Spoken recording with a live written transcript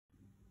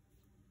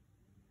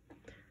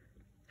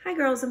Hi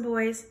girls and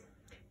boys.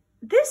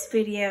 This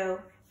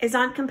video is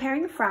on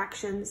comparing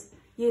fractions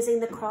using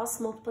the cross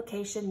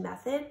multiplication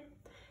method.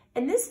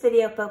 And this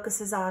video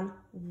focuses on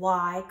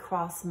why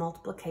cross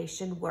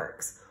multiplication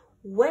works.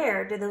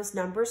 Where do those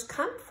numbers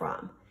come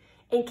from?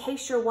 In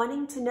case you're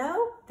wanting to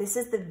know, this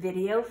is the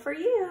video for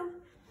you.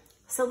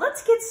 So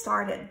let's get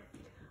started.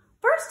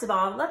 First of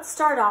all, let's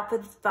start off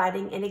with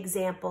finding an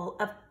example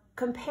of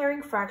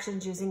comparing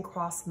fractions using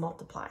cross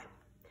multiply.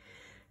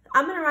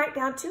 I'm going to write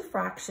down two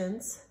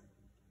fractions,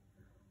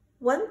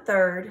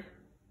 1/3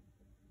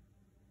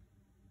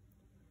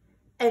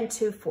 and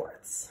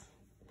 2/4.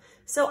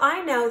 So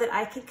I know that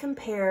I can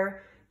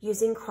compare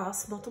using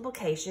cross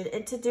multiplication,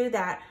 and to do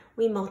that,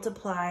 we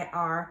multiply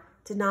our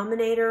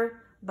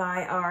denominator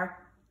by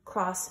our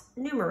cross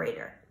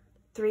numerator.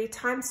 3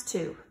 times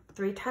 2.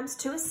 3 times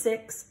 2 is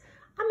 6.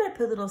 I'm going to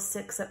put a little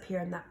 6 up here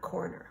in that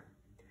corner.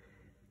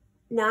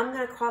 Now I'm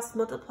going to cross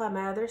multiply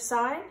my other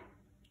side.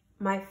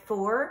 My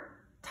 4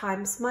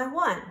 times my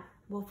 1.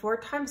 Well, 4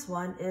 times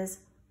 1 is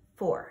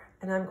 4,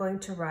 and I'm going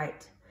to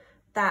write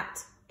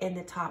that in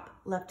the top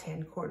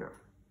left-hand corner.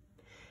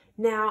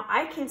 Now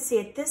I can see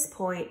at this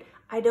point,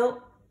 I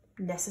don't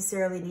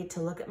necessarily need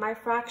to look at my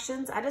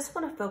fractions. I just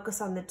want to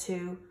focus on the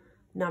two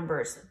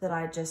numbers that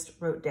I just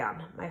wrote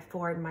down, my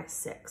 4 and my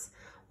 6.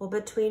 Well,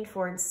 between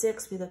 4 and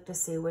 6, we look to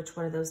see which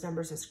one of those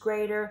numbers is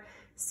greater.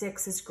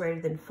 6 is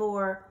greater than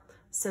 4,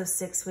 so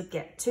 6 would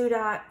get 2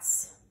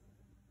 dots.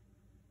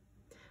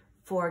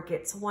 4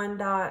 gets 1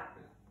 dot.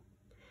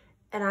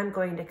 And I'm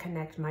going to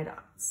connect my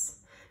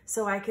dots.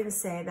 So I can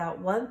say that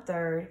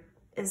 1/3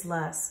 is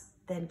less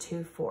than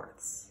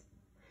 2/4.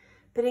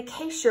 But in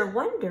case you're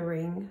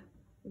wondering,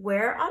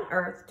 where on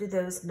earth do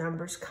those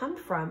numbers come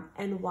from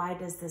and why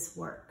does this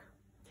work?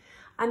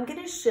 I'm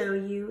going to show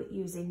you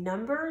using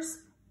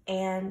numbers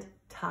and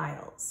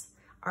tiles,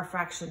 our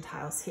fraction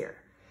tiles here.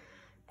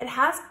 It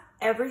has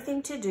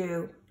everything to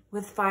do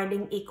with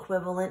finding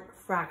equivalent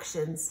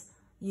fractions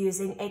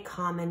using a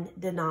common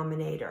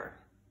denominator.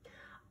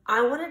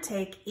 I want to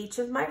take each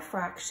of my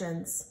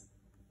fractions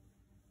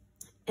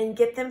and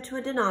get them to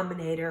a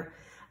denominator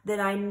that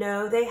I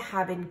know they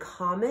have in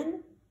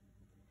common,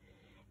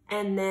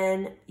 and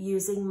then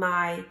using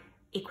my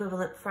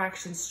equivalent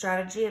fraction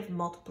strategy of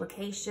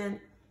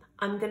multiplication,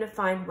 I'm going to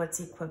find what's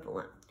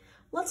equivalent.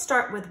 Let's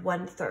start with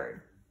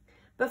 1/3.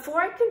 Before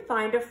I can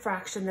find a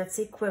fraction that's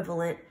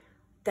equivalent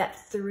that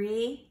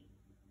 3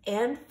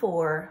 and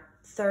 4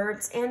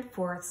 thirds and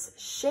fourths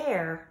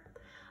share,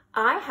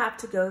 I have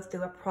to go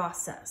through a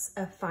process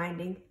of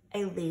finding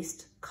a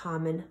least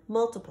common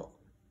multiple.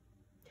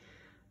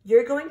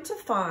 You're going to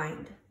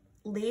find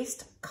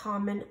least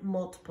common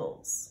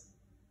multiples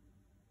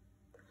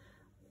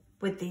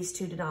with these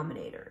two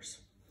denominators.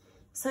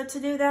 So to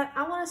do that,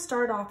 I want to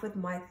start off with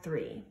my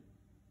 3.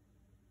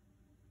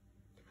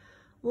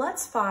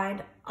 Let's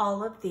find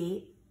all of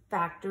the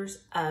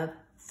factors of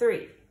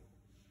 3.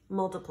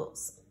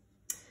 Multiples,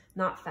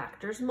 not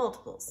factors,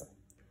 multiples.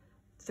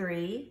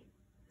 3,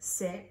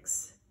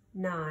 6,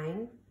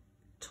 9,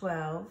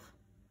 12,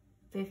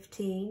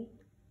 15,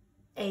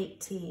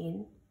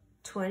 18,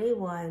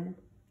 21,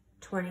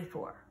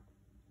 24.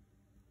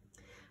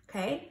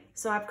 Okay,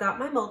 so I've got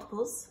my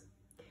multiples.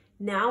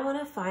 Now I want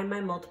to find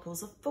my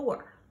multiples of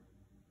 4.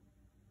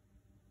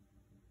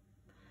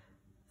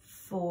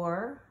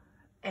 4,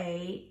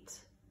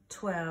 8,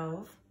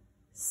 12,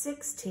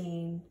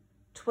 16,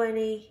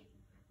 20,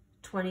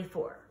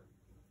 24.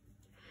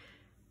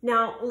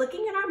 Now,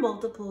 looking at our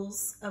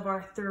multiples of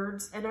our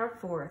thirds and our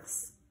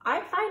fourths, I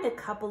find a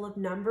couple of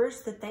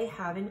numbers that they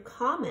have in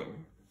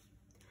common.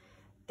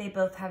 They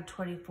both have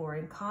 24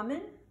 in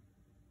common.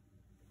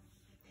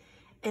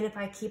 And if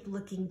I keep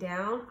looking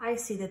down, I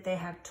see that they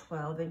have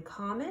 12 in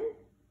common.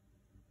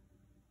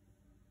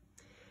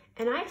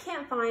 And I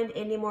can't find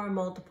any more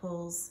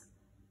multiples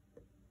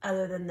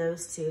other than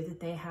those two that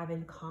they have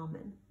in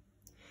common.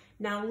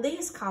 Now,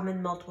 least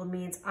common multiple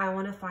means I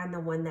want to find the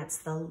one that's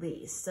the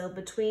least. So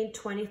between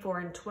 24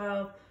 and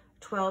 12,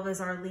 12 is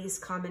our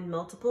least common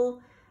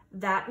multiple.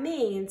 That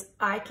means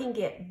I can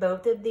get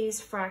both of these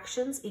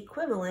fractions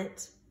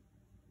equivalent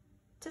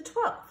to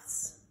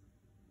 12ths.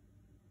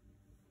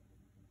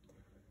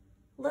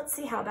 Let's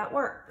see how that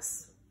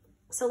works.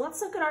 So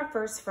let's look at our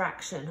first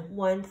fraction,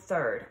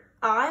 1/3.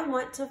 I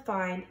want to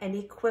find an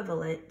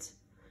equivalent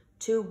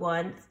to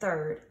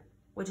 1/3,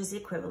 which is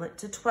equivalent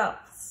to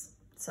 12ths.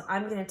 So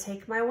I'm going to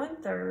take my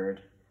 1/3,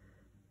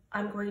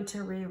 I'm going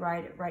to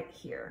rewrite it right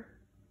here,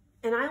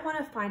 and I want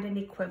to find an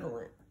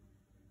equivalent.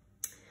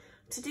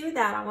 To do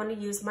that, I want to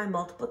use my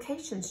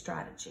multiplication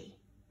strategy.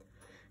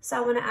 So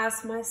I want to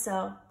ask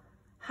myself,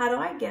 how do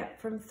I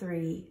get from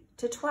 3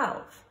 to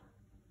 12?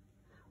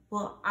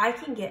 Well, I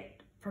can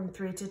get from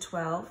 3 to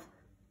 12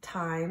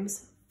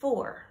 times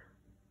 4.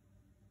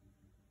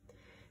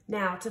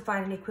 Now, to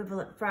find an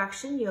equivalent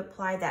fraction, you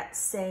apply that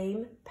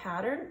same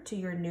pattern to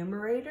your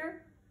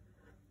numerator.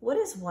 What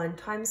is 1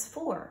 times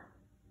 4?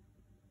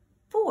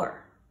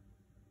 4.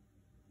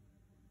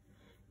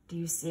 Do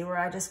you see where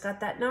I just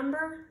got that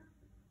number?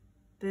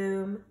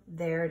 Boom,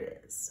 there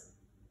it is.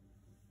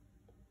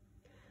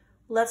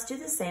 Let's do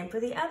the same for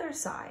the other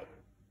side.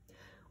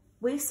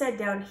 We said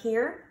down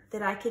here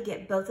that I could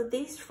get both of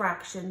these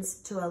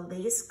fractions to a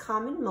least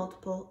common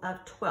multiple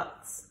of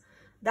 12ths.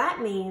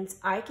 That means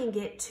I can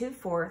get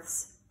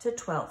 2/4 to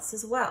 12ths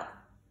as well.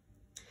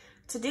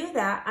 To do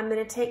that, I'm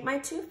going to take my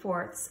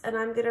 2/4 and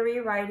I'm going to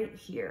rewrite it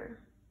here.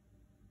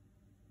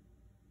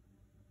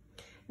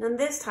 Now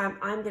this time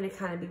I'm going to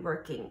kind of be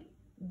working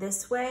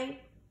this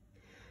way.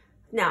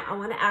 Now I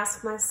want to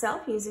ask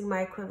myself, using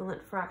my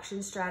equivalent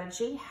fraction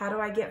strategy, how do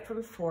I get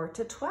from 4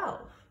 to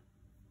 12?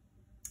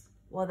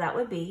 Well, that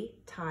would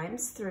be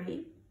times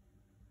 3.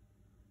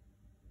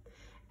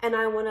 And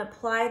I want to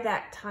apply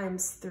that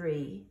times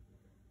 3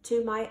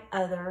 to my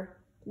other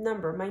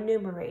number, my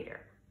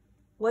numerator.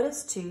 What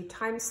is 2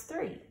 times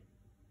 3?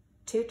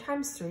 2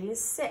 times 3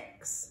 is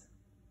 6.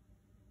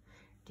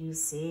 Do you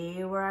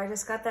see where I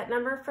just got that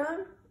number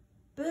from?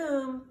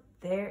 Boom,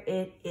 there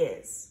it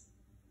is.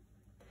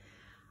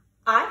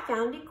 I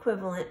found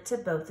equivalent to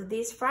both of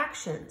these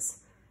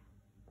fractions.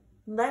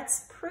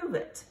 Let's prove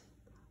it.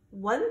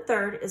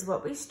 1/3 is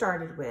what we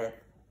started with,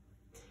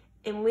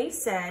 and we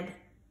said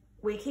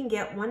we can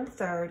get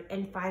 1/3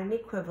 and find an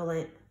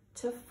equivalent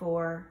to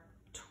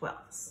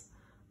 4/12.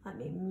 Let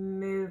me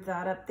move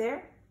that up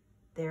there.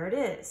 There it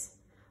is.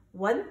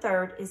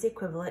 1/3 is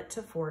equivalent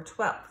to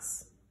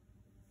 4/12.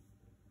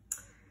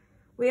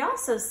 We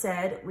also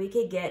said we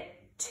could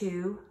get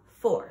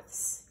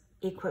 2/4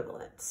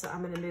 equivalent. So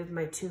I'm going to move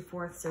my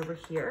 2/4 over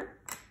here.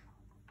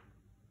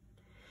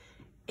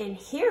 And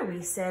here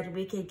we said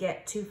we could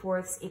get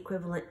 2/4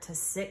 equivalent to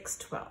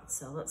 6/12.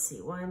 So let's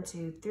see, 1,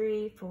 2,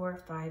 3, 4,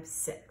 5,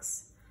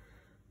 6.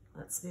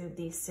 Let's move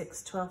these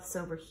 6/12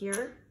 over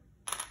here.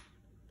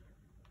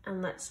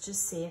 And let's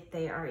just see if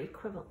they are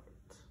equivalent.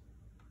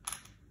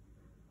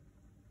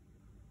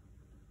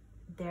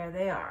 There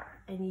they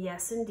are. And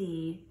yes,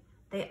 indeed,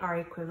 they are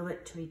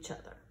equivalent to each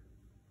other.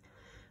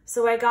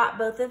 So I got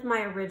both of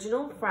my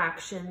original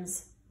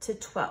fractions to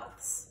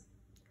 12ths.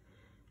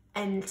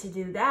 And to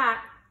do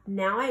that,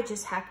 now I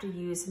just have to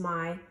use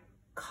my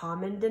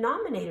common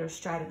denominator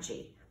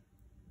strategy.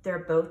 They're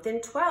both in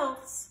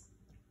 12ths.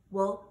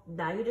 Well,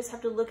 now you just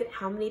have to look at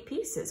how many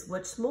pieces.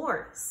 What's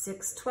more,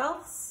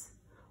 6/12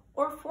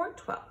 or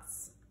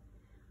 4/12?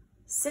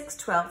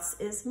 6/12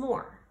 is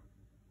more.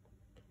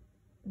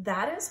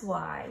 That is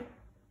why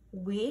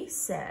we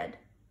said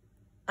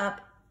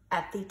up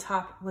at the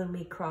top when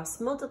we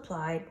cross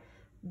multiplied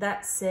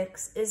that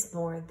 6 is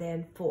more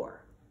than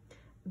 4.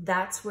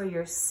 That's where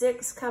your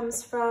 6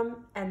 comes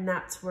from, and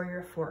that's where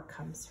your 4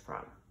 comes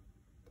from.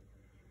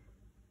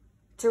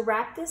 To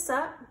wrap this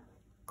up,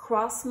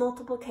 cross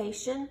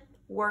multiplication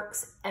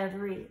works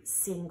every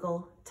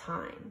single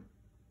time.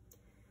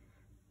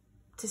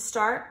 To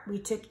start, we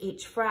took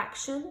each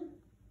fraction.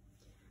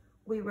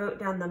 We wrote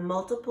down the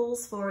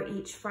multiples for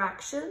each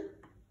fraction.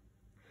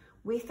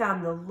 We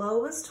found the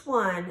lowest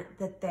one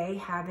that they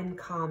have in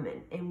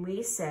common, and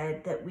we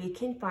said that we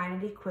can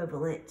find an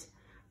equivalent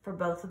for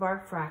both of our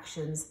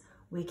fractions.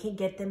 We can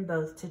get them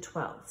both to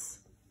 12ths.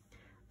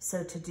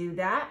 So to do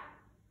that,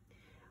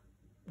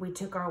 we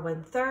took our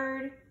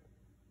 1/3.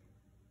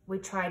 We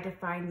tried to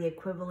find the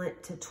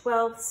equivalent to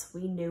 12ths.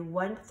 We knew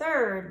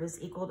 1/3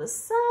 was equal to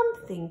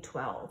something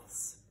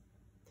 12ths.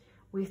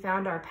 We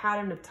found our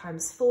pattern of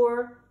times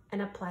 4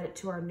 and applied it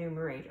to our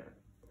numerator.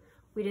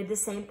 We did the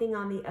same thing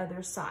on the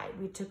other side.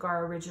 We took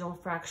our original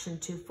fraction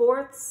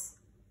 2/4.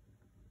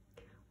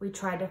 We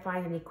tried to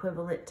find an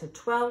equivalent to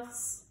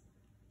 12ths.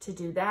 To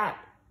do that,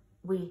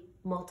 we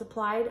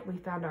multiplied. We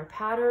found our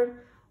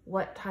pattern.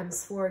 What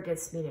times 4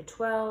 gets me to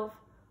 12?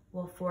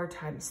 Well, 4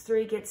 times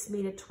 3 gets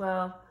me to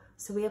 12.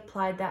 So we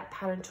applied that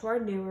pattern to our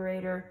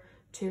numerator.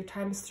 2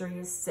 times 3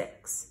 is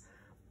 6.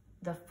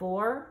 The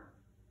 4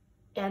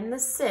 and the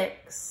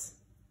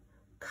 6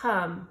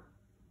 come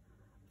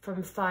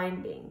from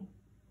finding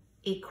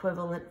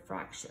equivalent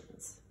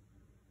fractions.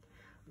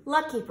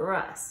 Lucky for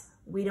us,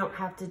 we don't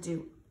have to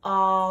do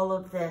all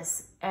of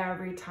this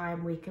every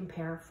time we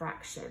compare a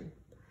fraction.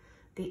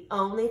 The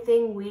only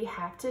thing we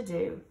have to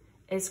do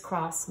is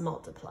cross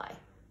multiply.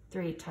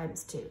 3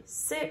 times 2,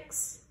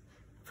 6.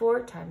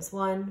 4 times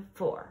 1,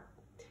 4.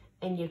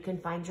 And you can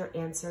find your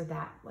answer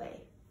that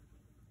way.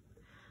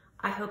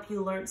 I hope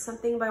you learned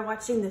something by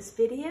watching this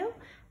video.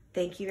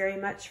 Thank you very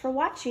much for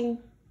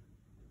watching.